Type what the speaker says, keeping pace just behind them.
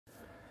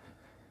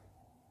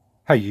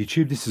Hey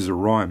YouTube, this is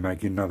Orion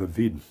making another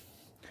vid.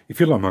 If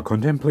you like my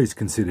content, please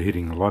consider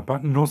hitting the like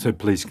button and also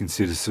please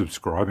consider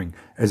subscribing,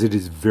 as it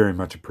is very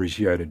much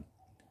appreciated.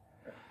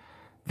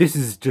 This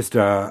is just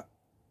a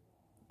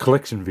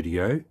collection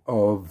video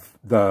of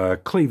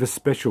the Cleavers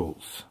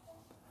specials.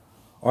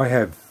 I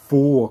have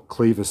 4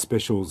 Cleavers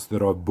specials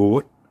that I've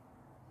bought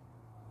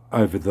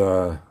over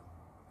the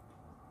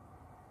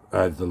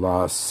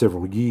last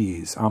several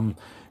years.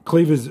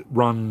 Cleavers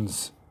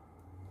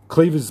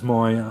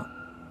my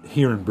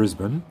here in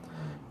Brisbane.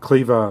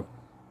 Cleaver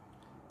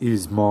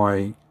is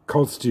my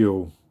cold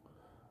steel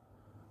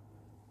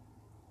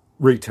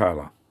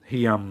retailer.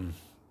 I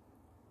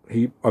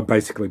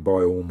basically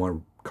buy all my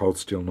cold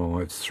steel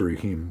knives through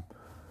him.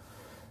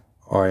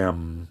 I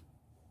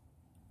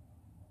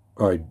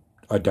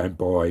don't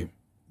buy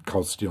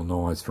cold steel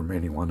knives from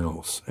anyone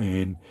else,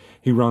 and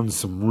he runs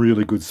some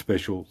really good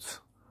specials.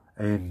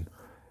 And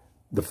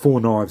the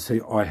 4 knives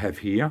I have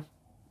here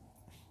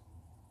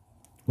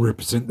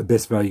represent the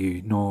best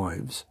value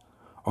knives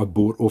I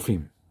bought off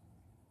him.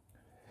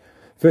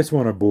 First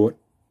one I bought,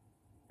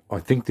 I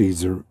think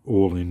these are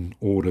all in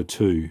order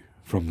too,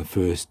 from the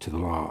first to the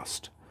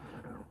last.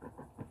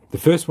 The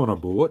first one I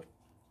bought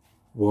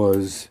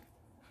was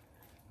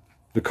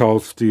the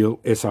Steel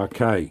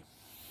SRK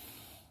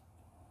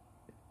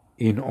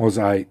in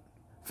Aus-8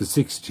 for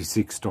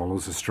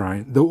 $66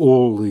 Australian.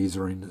 All these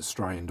are in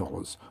Australian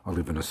dollars. I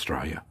live in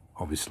Australia,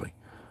 obviously.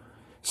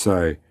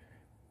 So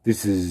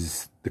this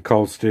is the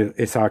Steel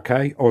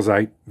SRK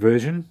Aus-8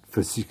 version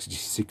for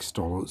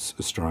 $66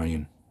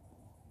 Australian.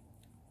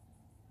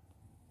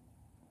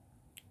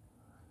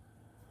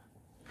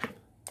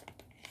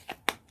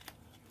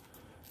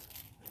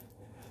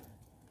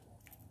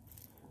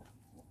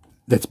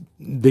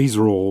 These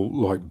are all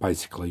like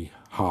basically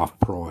half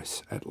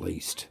price at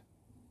least.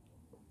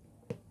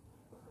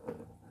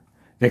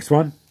 Next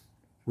one,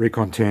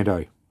 Recon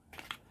Tanto,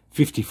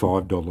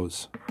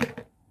 $55.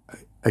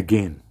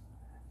 Again,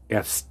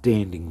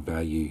 outstanding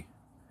value.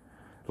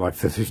 Like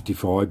for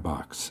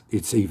 $55,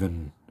 it's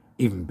even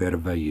better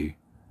value.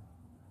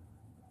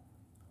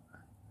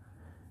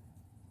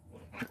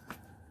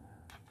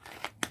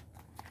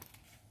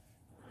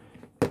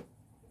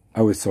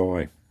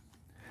 OSI.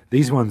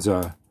 These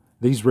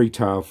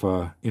retail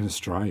for in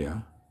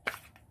Australia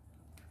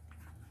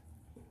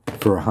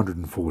for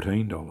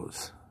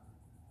 $114,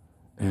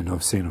 and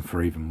I've seen them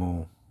for even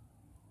more.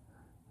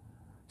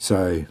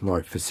 So,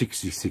 like for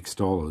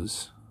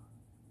 $66,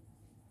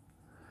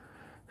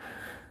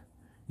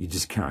 you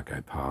just can't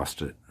go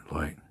past it.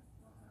 Like,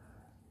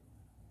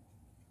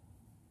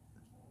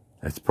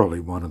 that's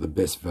probably one of the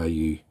best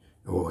value,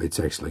 or it's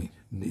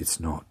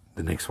not.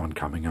 The next one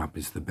coming up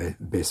is the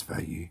best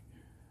value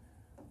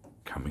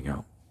coming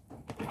up.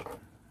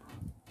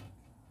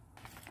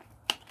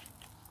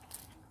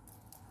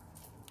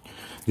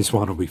 This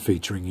one will be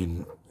featuring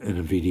in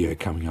a video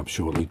coming up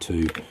shortly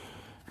too.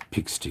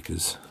 Pick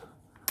stickers.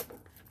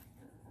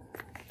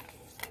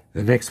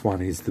 The next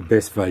one is the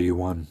best value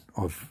one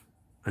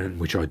and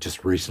which I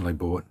just recently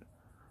bought,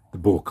 the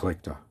Boar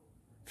collector,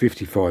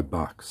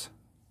 $55.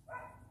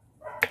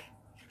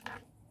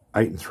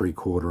 8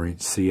 3/4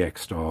 inch CX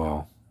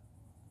style.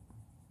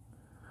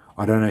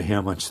 I don't know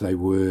how much they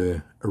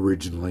were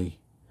originally.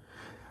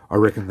 I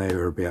reckon they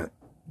were about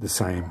the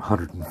same,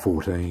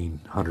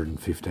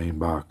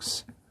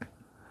 $115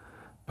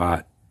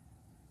 but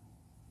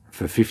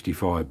for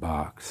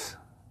 $55,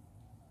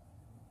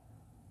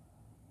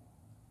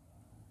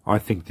 I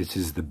think this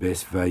is the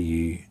best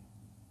value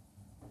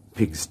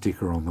pig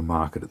sticker on the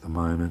market at the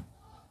moment.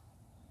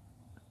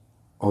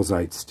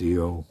 Aus-8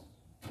 steel,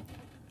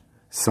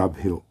 sub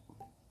hilt,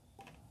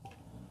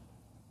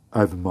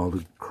 over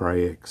molded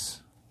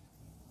Crayex.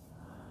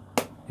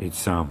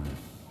 It's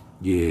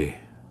yeah,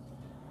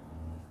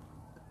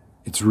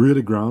 it's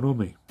really grown on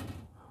me.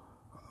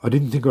 I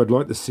didn't think I'd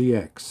like the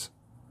CX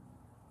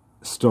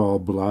style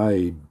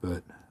blade,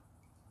 but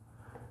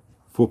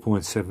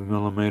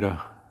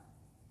 4.7mm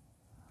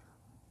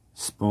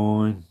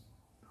spine,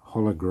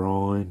 hollow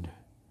grind,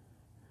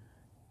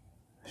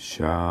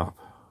 sharp,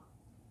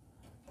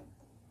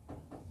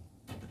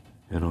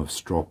 and I've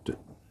stropped it,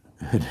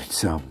 and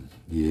it's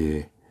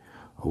yeah,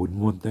 I wouldn't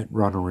want that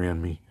run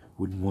around me,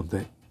 wouldn't want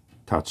that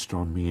touched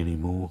on me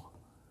anymore.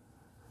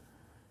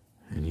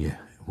 And yeah,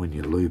 when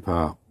you loop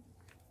up,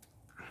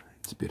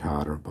 it's a bit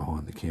harder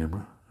behind the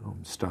camera.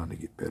 I'm starting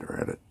to get better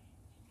at it.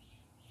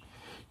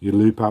 You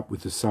loop up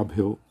with the sub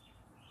hilt,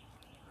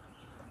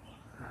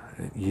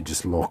 you're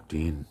just locked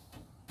in.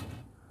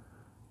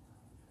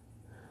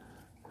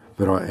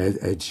 But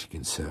as you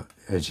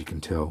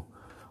can tell,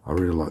 I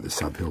really like the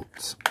sub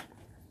hilts.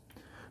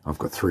 I've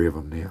got 3 of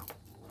them now.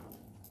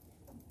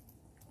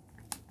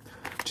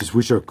 Just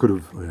wish I could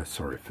have.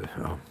 Sorry for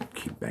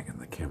keep banging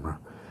the camera.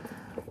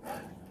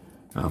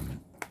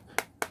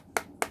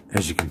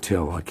 As you can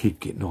tell, I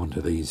keep getting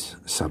onto these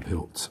sub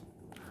hilts.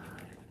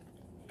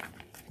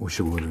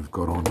 Wish I would have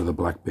got onto the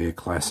Black Bear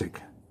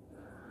Classic.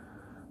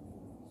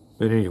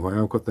 But anyway,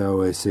 I've got the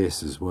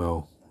OSS as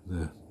well,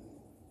 the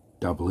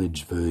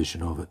double-edged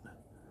version of it.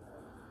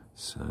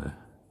 So,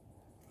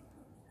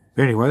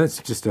 anyway,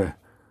 that's just a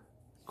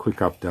quick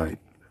update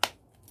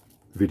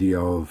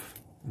video of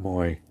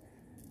my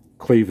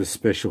Cleavers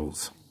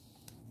specials.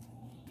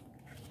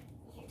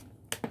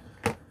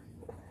 A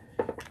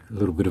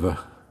little bit of a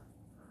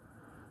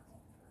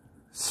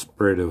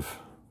spread of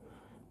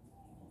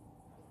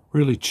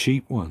really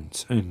cheap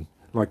ones, and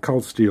like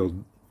Cold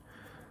Steel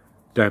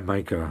don't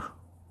make a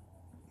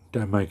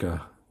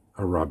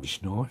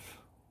rubbish knife.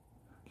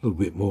 A little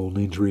bit maul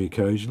injury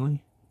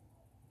occasionally,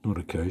 not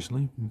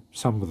occasionally.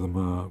 Some of them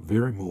are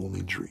very maul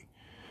injury,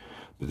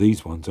 but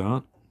these ones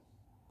aren't.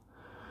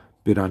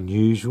 Bit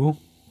unusual,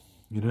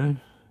 you know.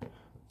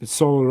 But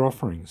solid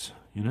offerings,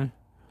 you know.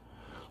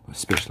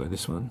 Especially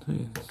this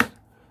one.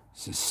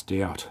 It's a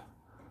stout.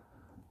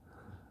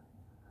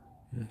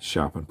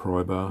 Sharpened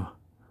pry bar.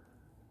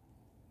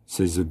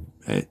 Says a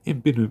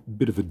bit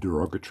of a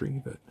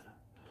derogatory, but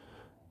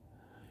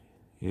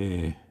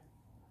yeah,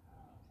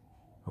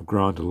 I've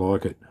grown to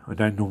like it. I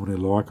don't normally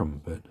like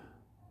them, but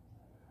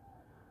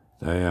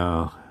they're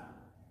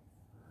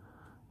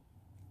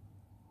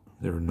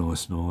a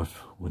nice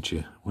knife once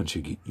you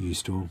get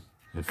used to them.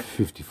 At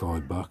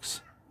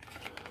 $55,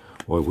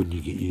 why wouldn't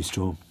you get used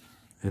to them?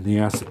 And the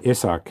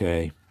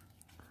SRK,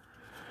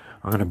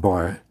 I'm going to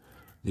buy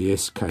the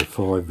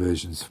SK5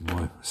 versions for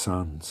my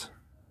sons.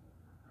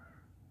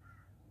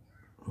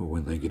 Or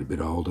when they get a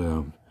bit older,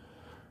 I'm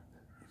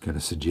going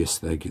to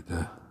suggest they get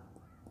the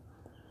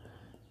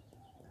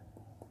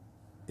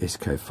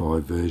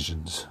SK5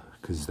 versions,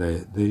 because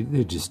they're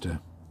just a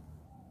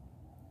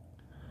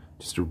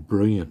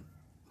brilliant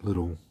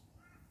little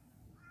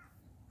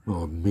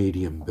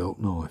medium belt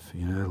knife,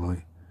 you know,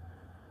 like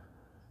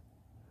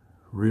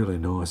really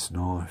nice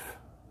knife,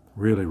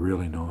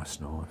 really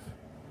nice knife.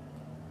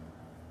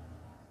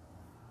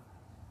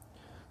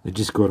 They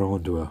just got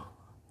onto a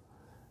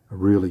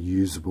really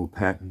usable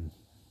pattern.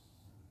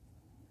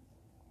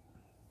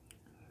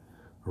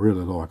 I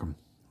really like them.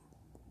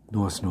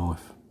 Nice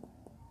knife.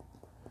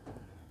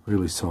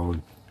 Really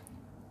solid.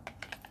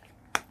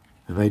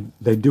 And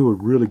they do a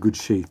really good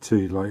sheath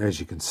too. Like, as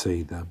you can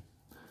see, the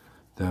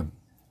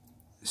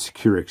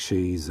Securex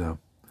sheaths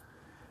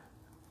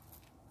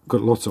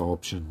got lots of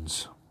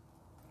options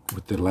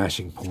with the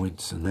lashing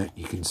points and that.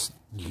 You can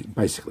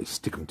basically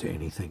stick them to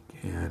anything.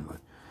 You know,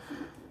 like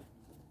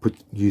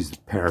use the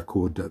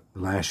paracord to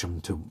lash them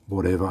to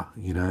whatever,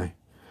 you know.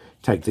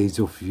 Take these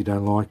off if you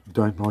don't like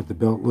the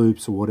belt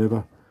loops or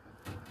whatever.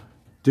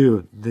 Do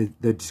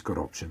it. They've just got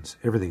options.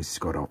 Everything's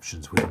got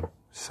options with them.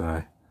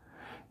 So,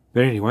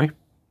 but anyway,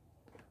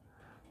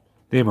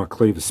 they're my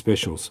Cleavers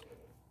specials.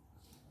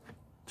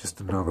 Just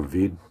another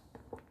vid.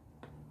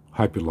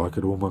 Hope you like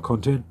it, all my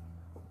content.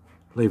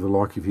 Leave a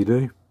like if you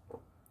do.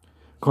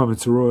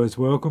 Comments are always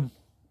welcome,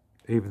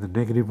 even the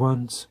negative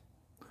ones.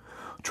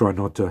 Try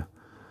not to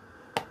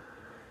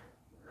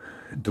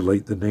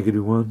delete the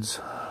negative ones.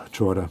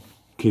 Try to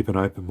keep an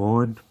open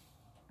mind.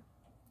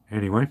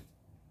 Anyway,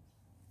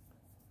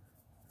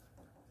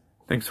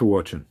 thanks for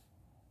watching.